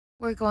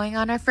We're going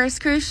on our first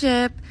cruise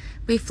ship.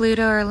 We flew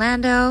to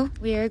Orlando.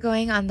 We are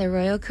going on the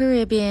Royal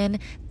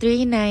Caribbean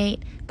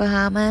 3-night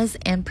Bahamas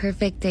and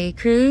perfect day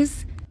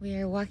cruise. We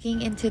are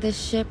walking into the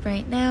ship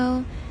right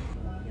now.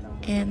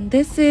 And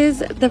this is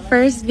the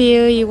first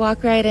view. You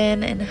walk right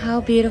in, and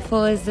how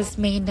beautiful is this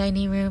main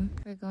dining room.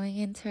 We're going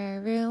into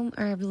our room.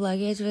 Our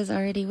luggage was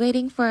already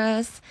waiting for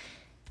us.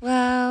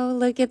 Wow,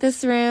 look at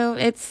this room.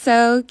 It's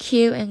so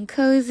cute and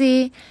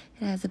cozy.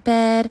 It has a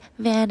bed,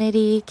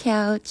 vanity,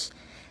 couch.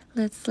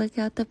 Let's look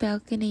out the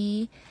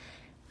balcony.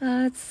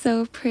 Oh, it's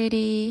so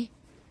pretty.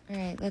 All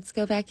right, let's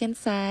go back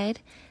inside.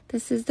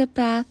 This is the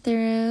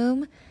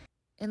bathroom.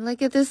 And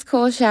look at this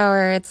cool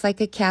shower. It's like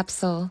a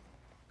capsule.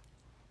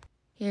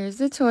 Here's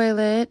the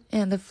toilet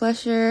and the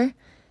flusher.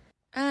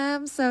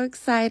 I'm so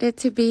excited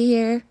to be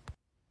here.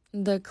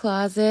 The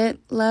closet,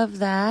 love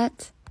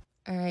that.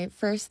 All right,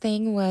 first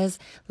thing was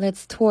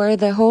let's tour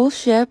the whole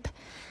ship.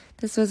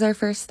 This was our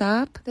first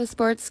stop. The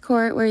sports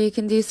court where you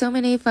can do so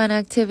many fun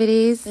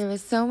activities. There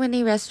was so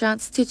many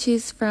restaurants to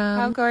choose from.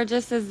 How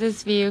gorgeous is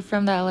this view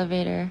from the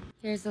elevator?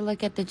 Here's a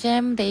look at the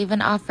gym. They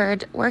even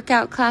offered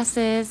workout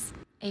classes,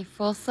 a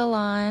full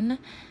salon.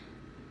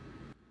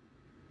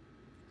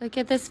 Look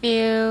at this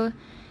view.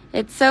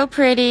 It's so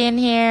pretty in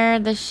here.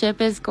 The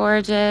ship is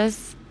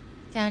gorgeous.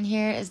 Down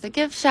here is the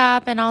gift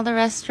shop and all the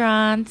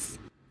restaurants.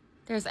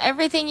 There's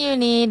everything you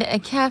need. A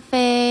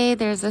cafe.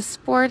 There's a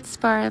sports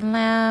bar and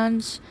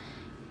lounge.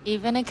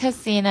 Even a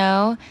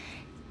casino.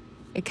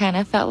 It kind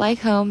of felt like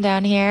home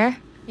down here.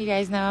 You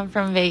guys know I'm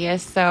from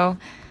Vegas, so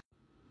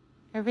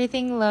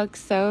everything looks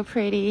so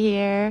pretty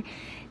here.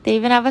 They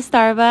even have a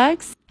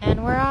Starbucks.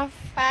 And we're off.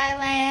 Bye,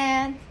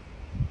 land.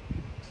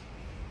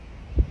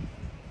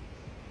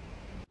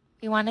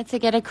 We wanted to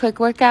get a quick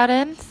workout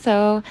in,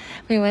 so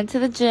we went to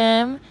the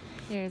gym.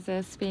 Here's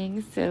us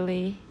being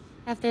silly.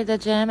 After the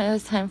gym, it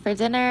was time for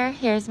dinner.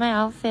 Here's my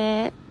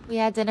outfit. We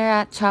had dinner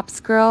at Chops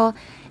Grill.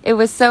 It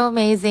was so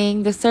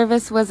amazing. The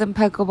service was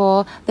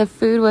impeccable. The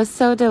food was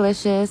so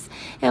delicious.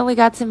 And we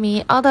got to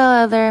meet all the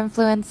other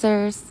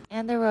influencers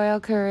and the Royal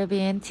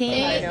Caribbean team.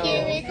 Thank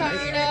you,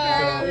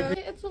 Ricardo.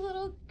 It's a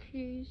little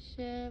cruise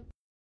ship.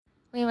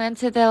 We went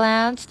to the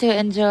lounge to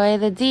enjoy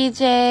the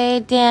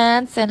DJ,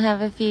 dance, and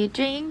have a few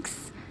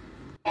drinks.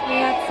 We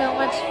had so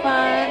much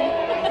fun.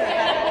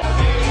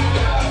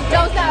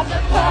 Don't stop the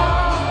fun.